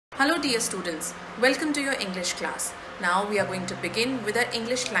Hello dear students, welcome to your English class. Now we are going to begin with our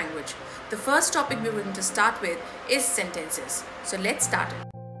English language. The first topic we are going to start with is sentences. So let's start it.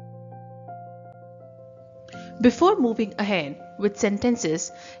 Before moving ahead with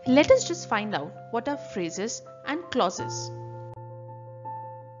sentences, let us just find out what are phrases and clauses.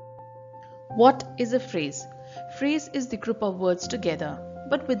 What is a phrase? Phrase is the group of words together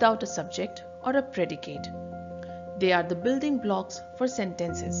but without a subject or a predicate. They are the building blocks for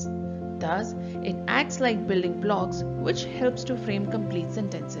sentences. Thus, it acts like building blocks which helps to frame complete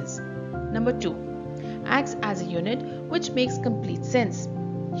sentences. Number 2. Acts as a unit which makes complete sense.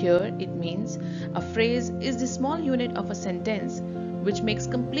 Here it means a phrase is the small unit of a sentence which makes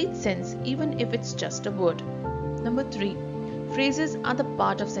complete sense even if it's just a word. Number 3. Phrases are the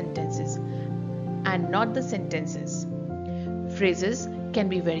part of sentences and not the sentences. Phrases can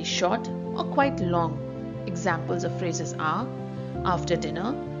be very short or quite long. Examples of phrases are after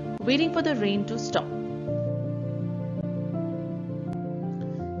dinner, waiting for the rain to stop.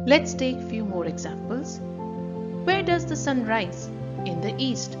 Let's take a few more examples. Where does the sun rise? In the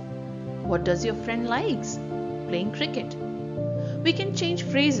east. What does your friend likes? Playing cricket. We can change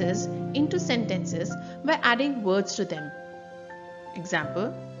phrases into sentences by adding words to them.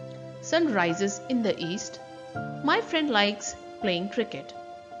 Example, sun rises in the east. My friend likes playing cricket.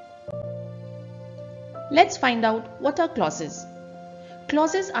 Let's find out what are clauses.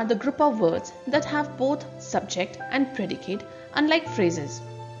 Clauses are the group of words that have both subject and predicate, unlike phrases.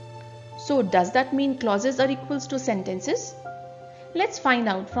 So does that mean clauses are equals to sentences? Let's find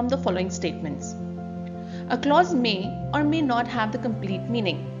out from the following statements. A clause may or may not have the complete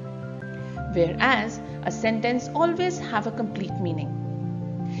meaning, whereas a sentence always have a complete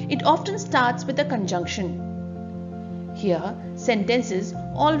meaning. It often starts with a conjunction. Here, sentences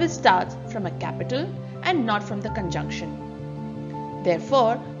always start from a capital and not from the conjunction.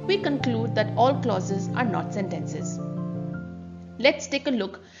 Therefore, we conclude that all clauses are not sentences. Let's take a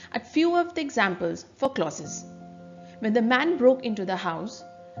look at few of the examples for clauses. When the man broke into the house,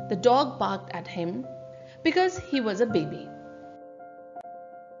 the dog barked at him because he was a baby.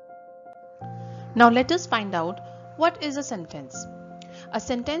 Now let us find out what is a sentence. A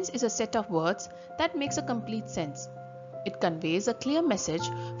sentence is a set of words that makes a complete sense. It conveys a clear message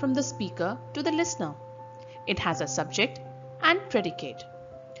from the speaker to the listener. It has a subject and predicate.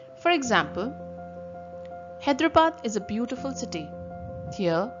 For example, Hyderabad is a beautiful city.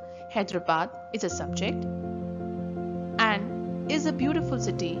 Here, Hyderabad is a subject and is a beautiful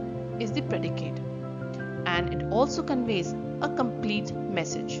city is the predicate. And it also conveys a complete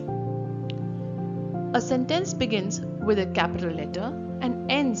message. A sentence begins with a capital letter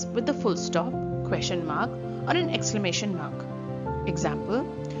and ends with a full stop, question mark, or an exclamation mark. Example,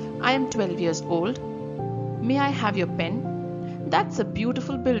 I am 12 years old. May I have your pen? That's a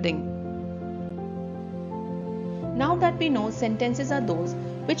beautiful building. Now that we know sentences are those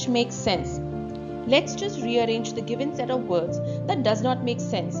which make sense, let's just rearrange the given set of words that does not make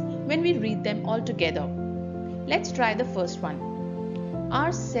sense when we read them all together. Let's try the first one.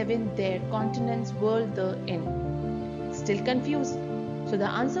 Are 7 there continents world the in? Still confused? So the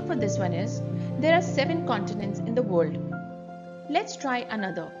answer for this one is there are 7 continents in the world. Let's try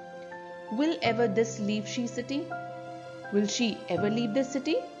another. Will ever this leave she city? Will she ever leave this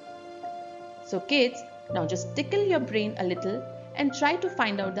city? So kids, now just tickle your brain a little and try to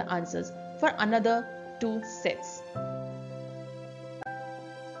find out the answers for another 2 sets.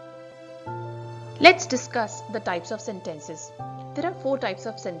 Let's discuss the types of sentences. There are 4 types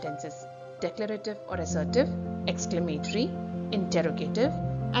of sentences: declarative or assertive, exclamatory, interrogative,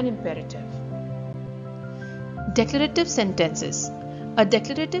 and imperative. Declarative sentences. A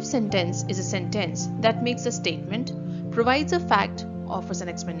declarative sentence is a sentence that makes a statement, provides a fact, offers an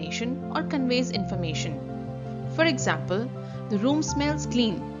explanation, or conveys information. For example, the room smells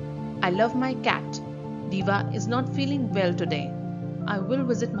clean. I love my cat. Diva is not feeling well today. I will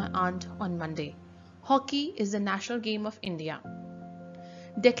visit my aunt on Monday. Hockey is the national game of India.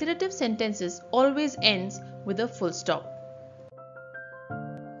 Declarative sentences always ends with a full stop.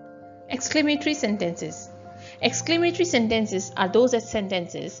 Exclamatory sentences. Exclamatory sentences are those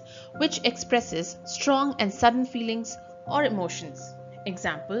sentences which expresses strong and sudden feelings or emotions.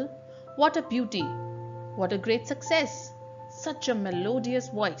 Example, what a beauty, what a great success, such a melodious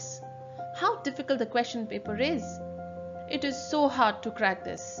voice, how difficult the question paper is, it is so hard to crack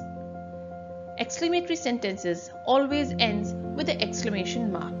this. Exclamatory sentences always ends with the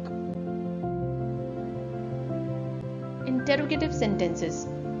exclamation mark. Interrogative sentences.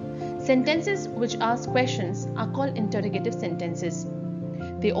 Sentences which ask questions are called interrogative sentences.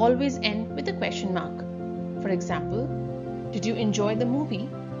 They always end with a question mark. For example, did you enjoy the movie?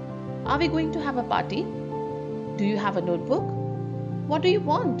 Are we going to have a party? Do you have a notebook? What do you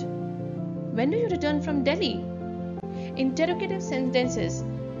want? When do you return from Delhi? Interrogative sentences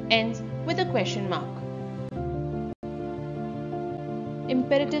ends with a question mark.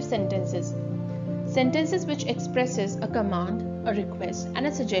 Imperative sentences. Sentences which expresses a command, a request and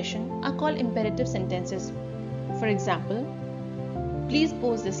a suggestion are called imperative sentences. For example, please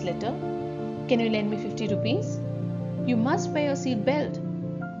post this letter. Can you lend me 50 rupees? You must wear your seat belt.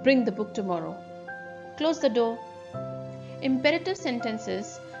 Bring the book tomorrow. Close the door. Imperative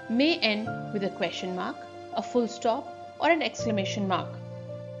sentences may end with a question mark, a full stop, or an exclamation mark.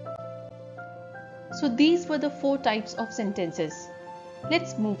 So these were the 4 types of sentences.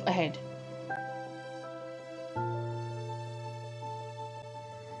 Let's move ahead.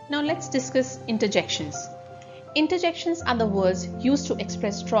 Now let's discuss interjections. Interjections are the words used to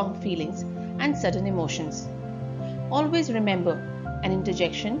express strong feelings and sudden emotions. Always remember, an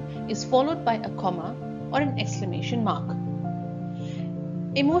interjection is followed by a comma or an exclamation mark.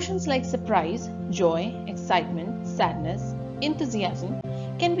 Emotions like surprise, joy, excitement, sadness, enthusiasm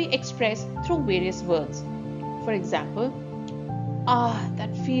can be expressed through various words. For example,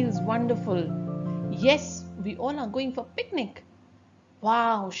 that feels wonderful. Yes, we all are going for picnic.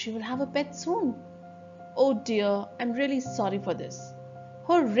 Wow, she will have a pet soon. Oh dear, I'm really sorry for this.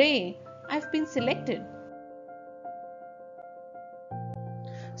 Hooray, I've been selected.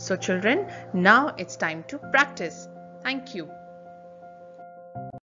 So children, now it's time to practice. Thank you.